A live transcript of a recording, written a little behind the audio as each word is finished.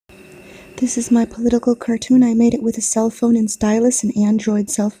This is my political cartoon. I made it with a cell phone and Stylus, an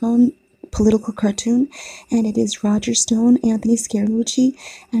Android cell phone political cartoon, and it is Roger Stone, Anthony Scaramucci,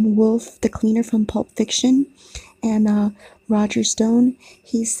 and Wolfe, the cleaner from Pulp Fiction. And Roger Stone,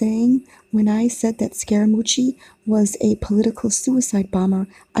 he's saying, when I said that Scaramucci was a political suicide bomber,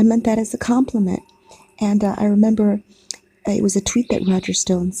 I meant that as a compliment. And I remember it was a tweet that Roger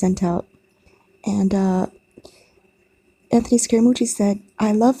Stone sent out. And Anthony Scaramucci said,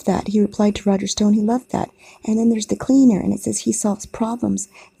 I love that. He replied to Roger Stone, he loved that. And then there's the cleaner, and it says he solves problems.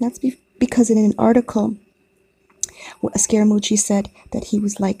 And that's because in an article, Scaramucci said that he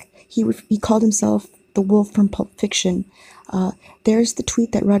was like, he called himself the Wolf from Pulp Fiction. There's the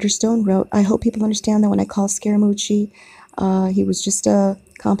tweet that Roger Stone wrote. I hope people understand that when I call Scaramucci, he was just a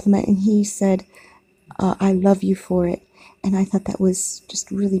compliment, and he said, I love you for it. And I thought that was just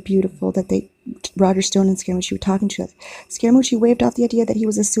really beautiful that Roger Stone and Scaramucci were talking to us. Scaramucci waved off the idea that he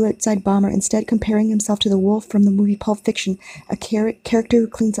was a suicide bomber, instead comparing himself to the wolf from the movie Pulp Fiction, a character who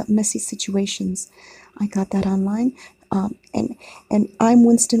cleans up messy situations. I got that online. And I'm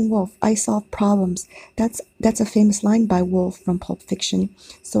Winston Wolfe. I solve problems. That's a famous line by Wolfe from Pulp Fiction.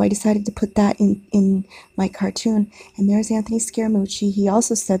 So I decided to put that in my cartoon. And there's Anthony Scaramucci. He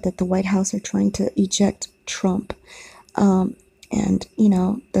also said that the White House are trying to eject Trump. And you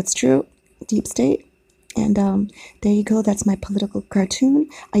know, that's true. Deep state. And there you go. That's my political cartoon.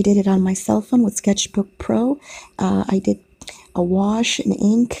 I did it on my cell phone with Sketchbook Pro. I did a wash, an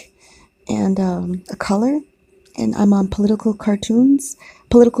ink, and a color. And I'm on political cartoon at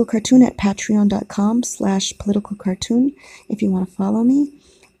patreon.com/politicalcartoon if you want to follow me.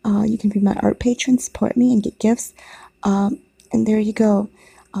 You can be my art patron, support me, and get gifts. And there you go.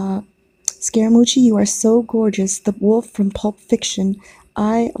 Scaramucci, you are so gorgeous. The wolf from Pulp Fiction.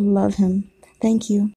 I love him. Thank you.